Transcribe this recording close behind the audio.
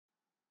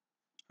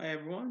Hi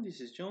everyone,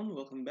 this is John.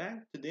 Welcome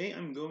back. Today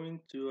I'm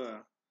going to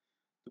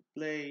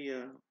play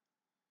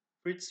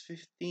Fritz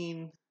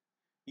 15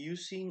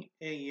 using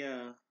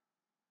a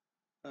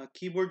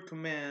keyboard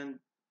command,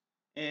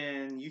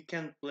 and you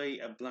can play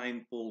a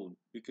blindfold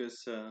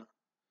because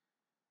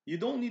you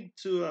don't need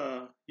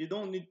to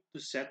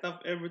set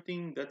up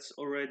everything. That's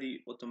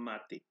already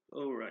automatic.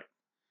 All right.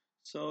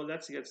 So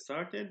let's get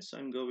started. So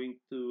I'm going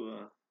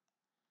to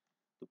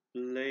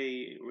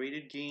play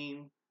rated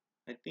game.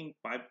 I think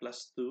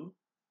 5+2.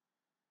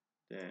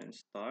 Then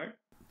start.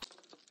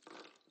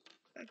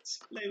 Let's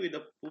play with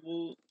a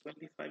pool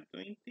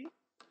 25-20.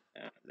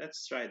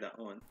 Let's try that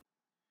one.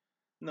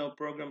 No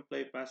program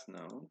play pass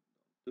now.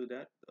 Do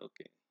that.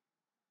 Okay.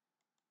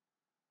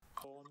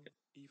 Pawn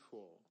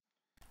e4.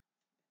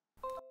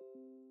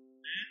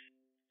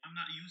 I'm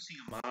not using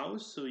a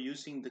mouse, so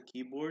using the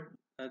keyboard.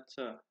 That's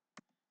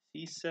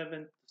C7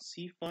 to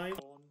C5.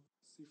 Pawn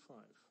c5.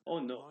 Oh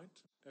no, Knight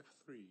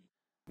f3.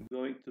 I'm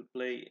going to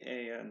play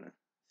an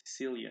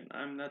Sicilian.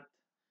 I'm not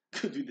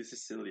good with the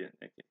Sicilian.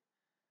 Okay,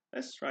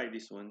 let's try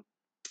this one.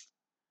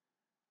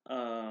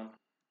 Uh,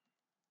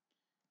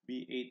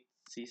 B8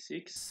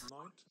 C6.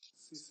 Knight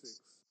c6.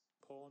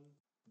 Pawn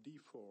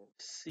d4.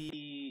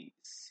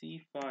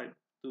 C5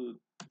 to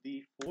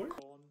D4.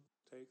 Pawn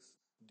takes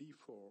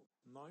d4.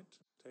 Knight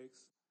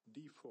takes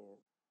d4.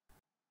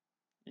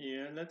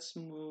 Yeah, let's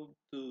move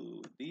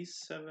to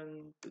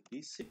D7 to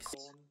D6.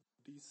 Pawn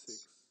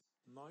d6.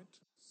 Knight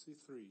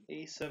c3.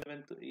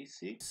 A7 to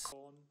A6.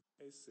 Pawn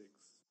a6.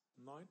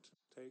 Knight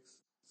takes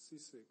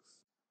c6.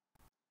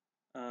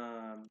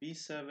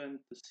 B7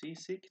 to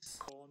C6.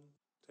 Pawn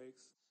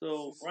takes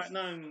So c6. right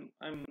now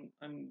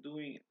I'm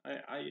doing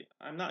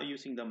I'm not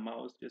using the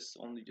mouse, just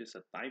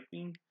a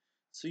typing.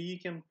 So you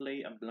can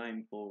play a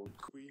blindfold.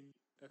 Queen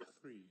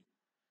f3.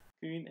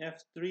 Queen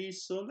F3.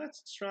 So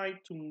let's try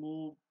to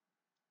move.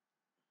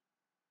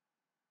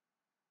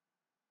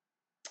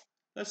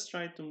 Let's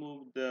try to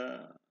move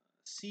the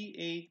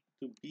C8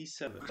 to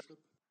B7. Bishop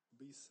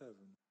b7.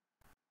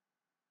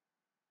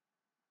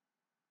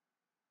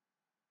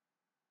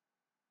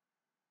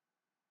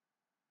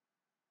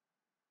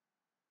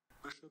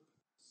 Bishop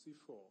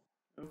c4.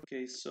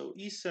 Okay, so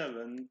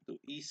E7 to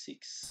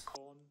E6.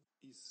 Pawn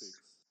e6.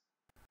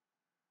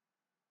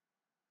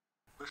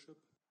 Bishop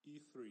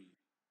e3.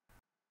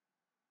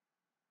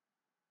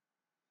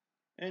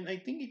 And I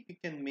think if you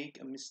can make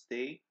a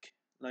mistake,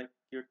 like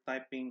you're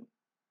typing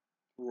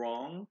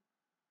wrong,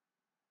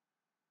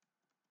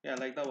 yeah,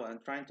 like that one, I'm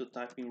trying to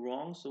typing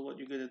wrong. So what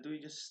you're gonna do, you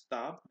just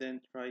stop,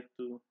 then try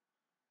to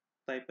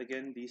type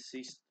again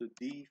D6 to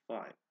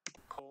D5.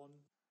 Pawn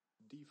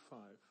d5.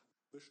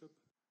 Bishop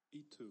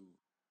e2.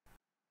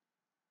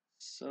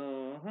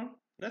 So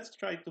let's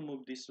try to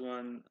move this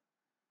one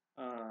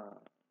uh,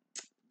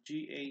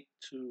 G8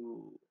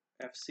 to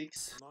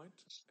F6. Knight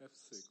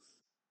f6.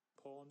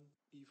 Pawn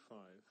e5.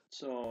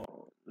 So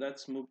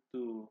let's move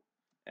to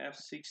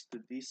F6 to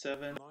D7.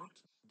 Knight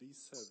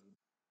d7.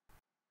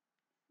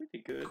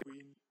 Pretty good.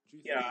 Queen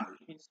g3. Yeah,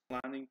 he's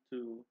planning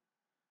to,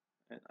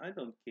 and I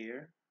don't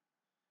care.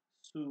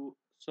 So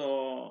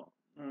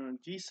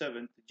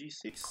G7 to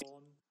G6.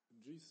 Pawn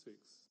g6.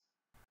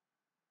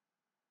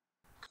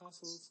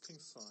 Castles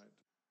kingside.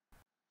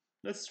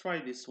 Let's try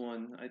this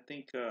one. I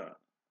think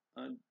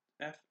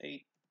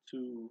F8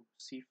 to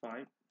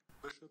C5.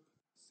 Bishop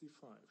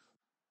c5.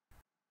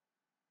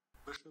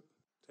 Bishop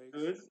takes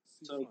Good.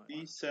 c5. So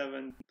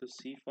D7 to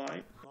C5.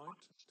 Knight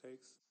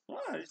takes Wow,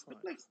 c5. it's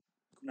not like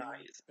Queen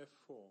nice.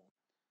 f4.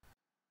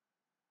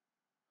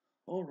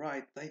 All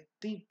right, I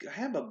think I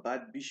have a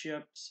bad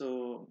bishop,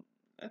 so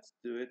let's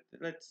do it.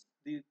 Let's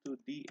do to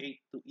D8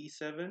 to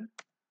E7.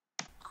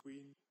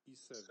 Queen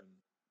e7.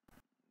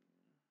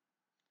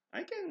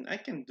 I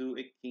can do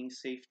a king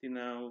safety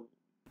now.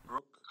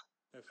 Rook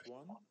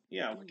f1.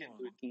 Yeah, we d1. can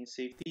do a king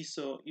safety.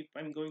 So if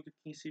I'm going to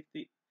king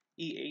safety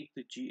E8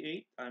 to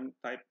G8, I'm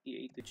type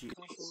E8 to G8.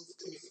 Castles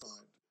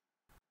kingside.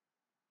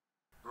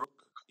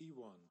 Rook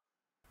e1.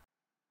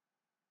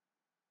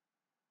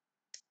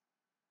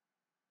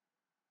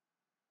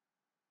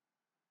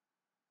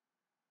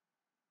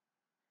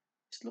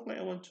 It looks like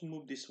I want to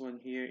move this one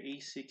here,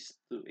 A6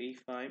 to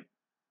A5.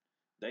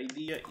 The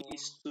idea Pawn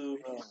is to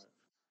a5.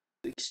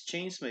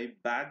 exchange my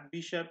bad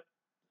bishop,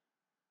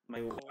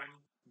 my white, Pawn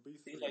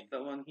b3. like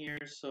that one here.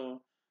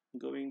 So I'm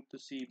going to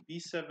see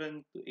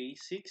B7 to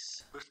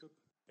A6. Bishop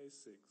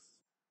a6.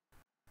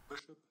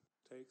 Bishop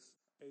takes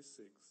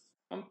a6.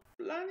 I'm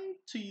planning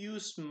to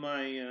use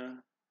my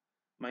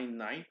my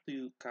knight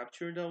to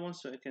capture that one,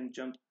 so I can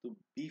jump to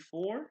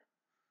B4.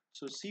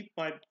 So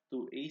C5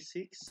 to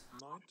A6.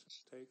 Knight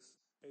takes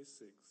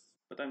a6.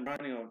 But I'm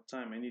running out of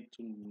time. I need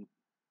to.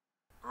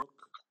 Rook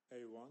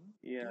a1.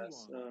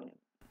 Yes. d1.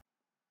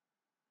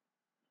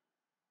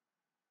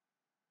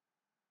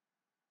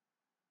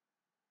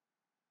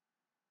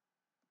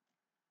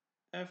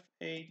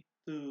 F8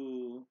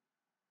 to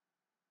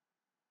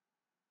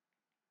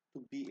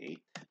B8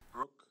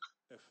 Rook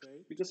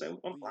f8. because b8.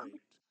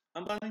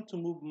 I'm planning to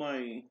move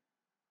my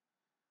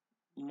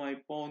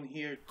pawn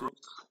here to Rook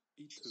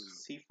e2.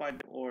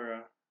 C5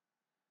 or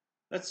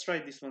Let's try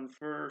this one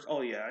first.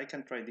 Oh yeah, I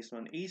can try this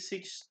one.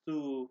 A6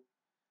 to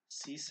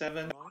C7.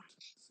 Knight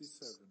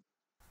C7.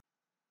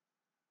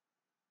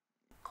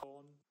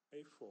 Pawn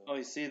A4. Oh,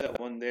 you see that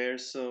one there.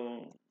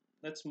 So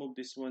let's move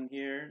this one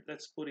here.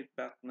 Let's put it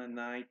back na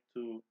knight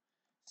to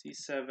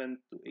C7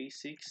 to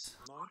A6.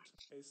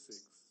 Knight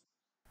A6.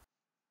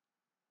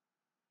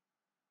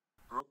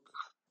 Rook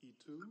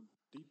E2,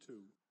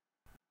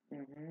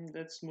 D2.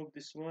 Let's move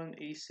this one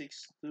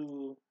A6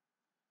 to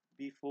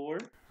B4.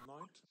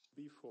 Knight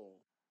B4.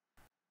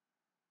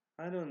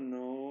 I don't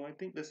know. I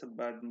think that's a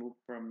bad move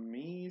from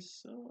me.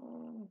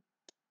 So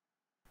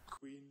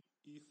Queen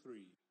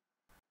E3.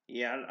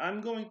 yeah,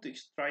 I'm going to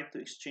try to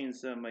exchange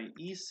my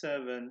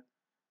E7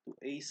 to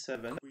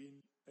A7.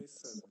 Queen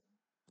A7.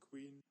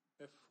 Queen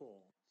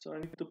F4. So I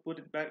need to put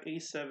it back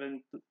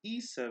A7 to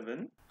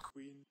E7.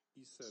 Queen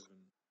E7.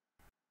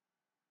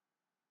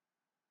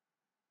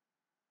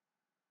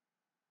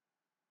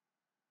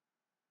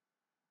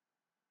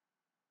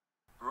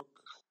 Rook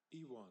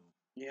E1.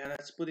 Yeah,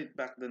 let's put it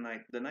back the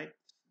knight. The knight's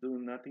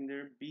doing nothing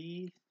there.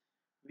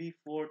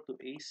 V4 to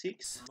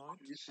A6.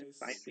 Knight Using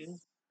typing.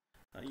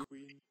 A6.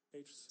 Queen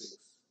H6.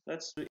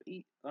 Let's do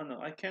E. Oh no,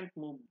 I can't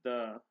move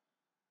the.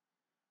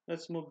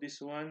 Let's move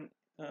this one.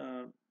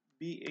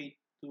 B8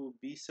 to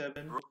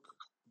B7. Rook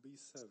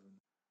B7.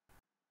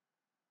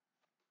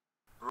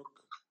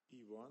 Rook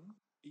E1,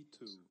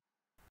 E2.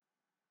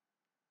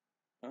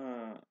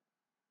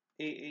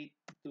 A8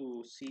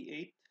 to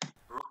C8.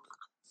 Rook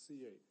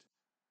C8.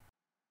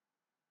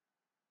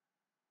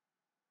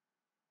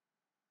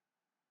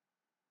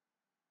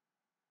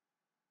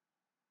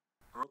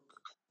 Rook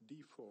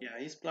D4. Yeah,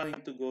 he's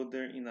planning to go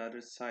there in the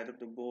other side of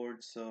the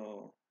board.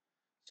 So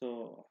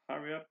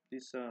hurry up.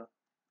 This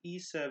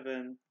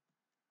E7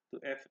 to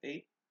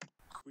F8.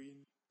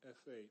 Queen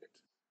F8.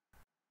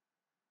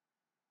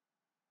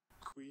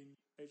 Queen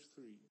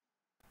H3.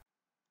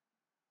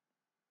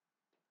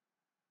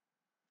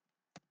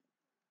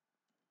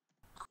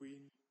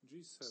 Queen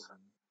G7.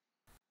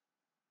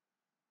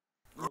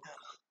 Rook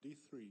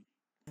D3.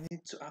 I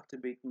need to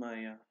activate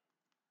my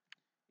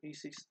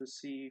A6 to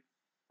C5.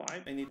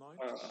 I need Knight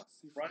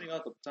C5. running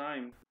out of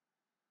time.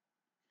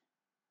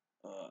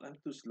 I'm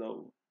too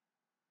slow.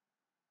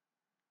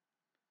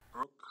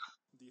 Rook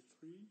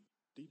D3,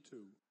 D2.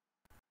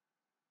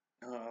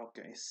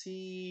 Okay,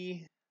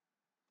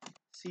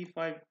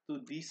 C5 to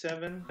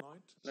D7.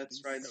 Knight Let's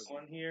D7. try that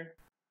one here.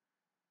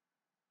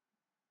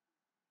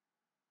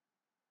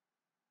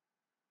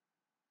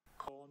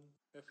 Pawn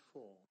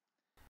F4.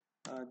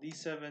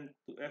 D7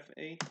 to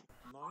F8.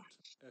 Knight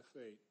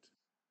F8.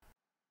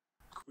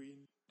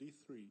 Queen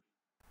D3.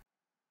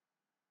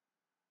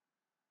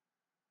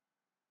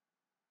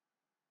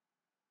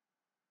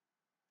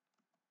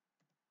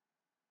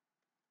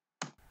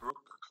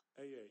 Rook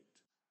A8.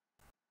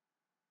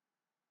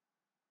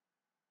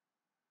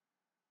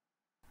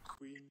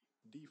 Queen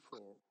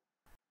D4.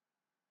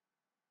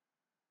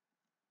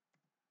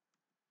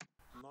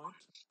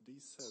 Knight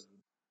D7.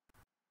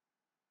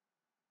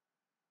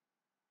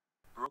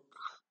 Rook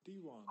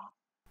D1.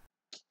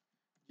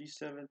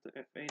 G7 to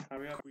F8.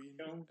 Hurry up. Queen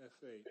John.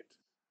 F8.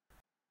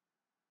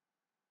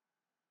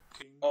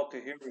 King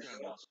Okay, here we F1.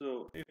 go. So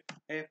if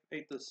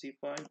F8 to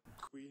C5.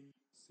 Queen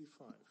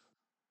C5.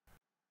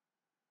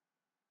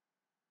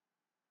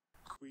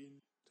 Queen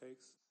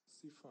takes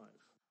C5.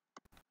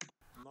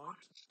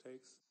 Knight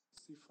takes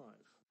C5.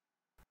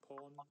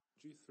 Pawn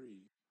G3.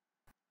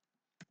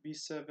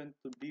 B7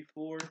 to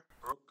B4.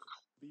 Rook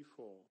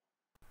B4.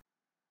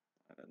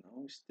 I don't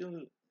know. Still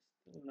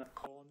not.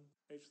 Pawn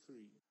H3.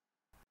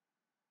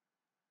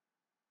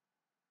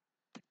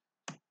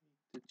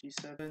 To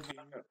G7.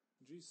 King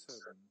G7.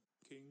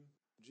 King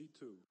G2.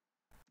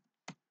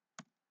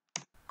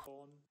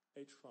 Pawn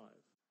H5.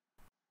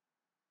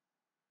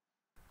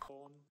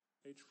 Pawn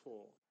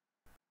H4.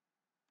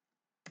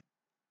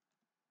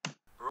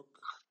 Rook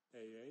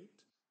A8,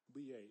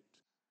 B8.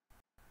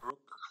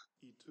 Rook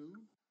E2,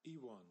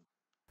 E1.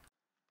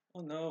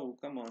 Oh no,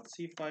 come on.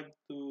 C5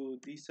 to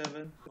D7.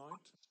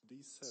 Knight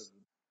D7.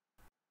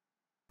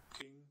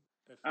 King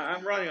F2.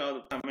 I'm running out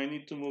of time. I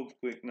need to move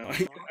quick now.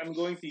 I'm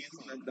going to use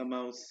the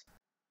mouse.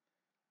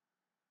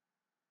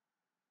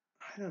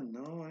 I don't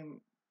know.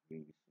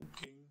 King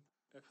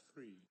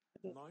F3.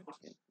 Knight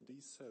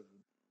D7.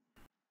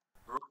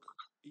 Rook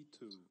E2.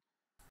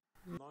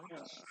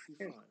 Knight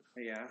C5.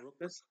 Yeah, Rook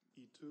let's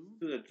E2,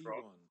 do the draw.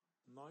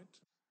 E1. Knight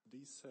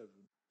D7.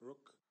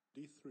 Rook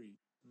D3.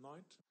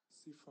 Knight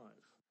C5.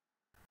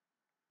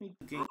 Need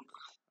to gain.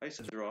 I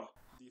said draw.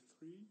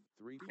 D3.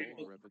 Three D1.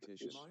 full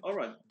repetitions. Knight All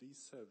right.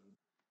 D7.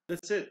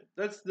 That's it.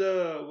 That's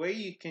the way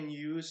you can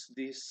use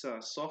this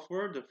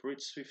software, the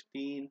Fritz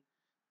 15,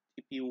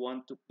 if you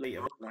want to play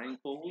a Rook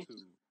blindfold. E2.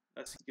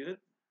 That's good.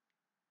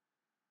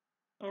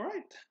 All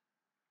right.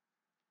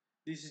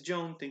 This is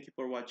Joan. Thank you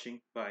for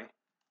watching. Bye.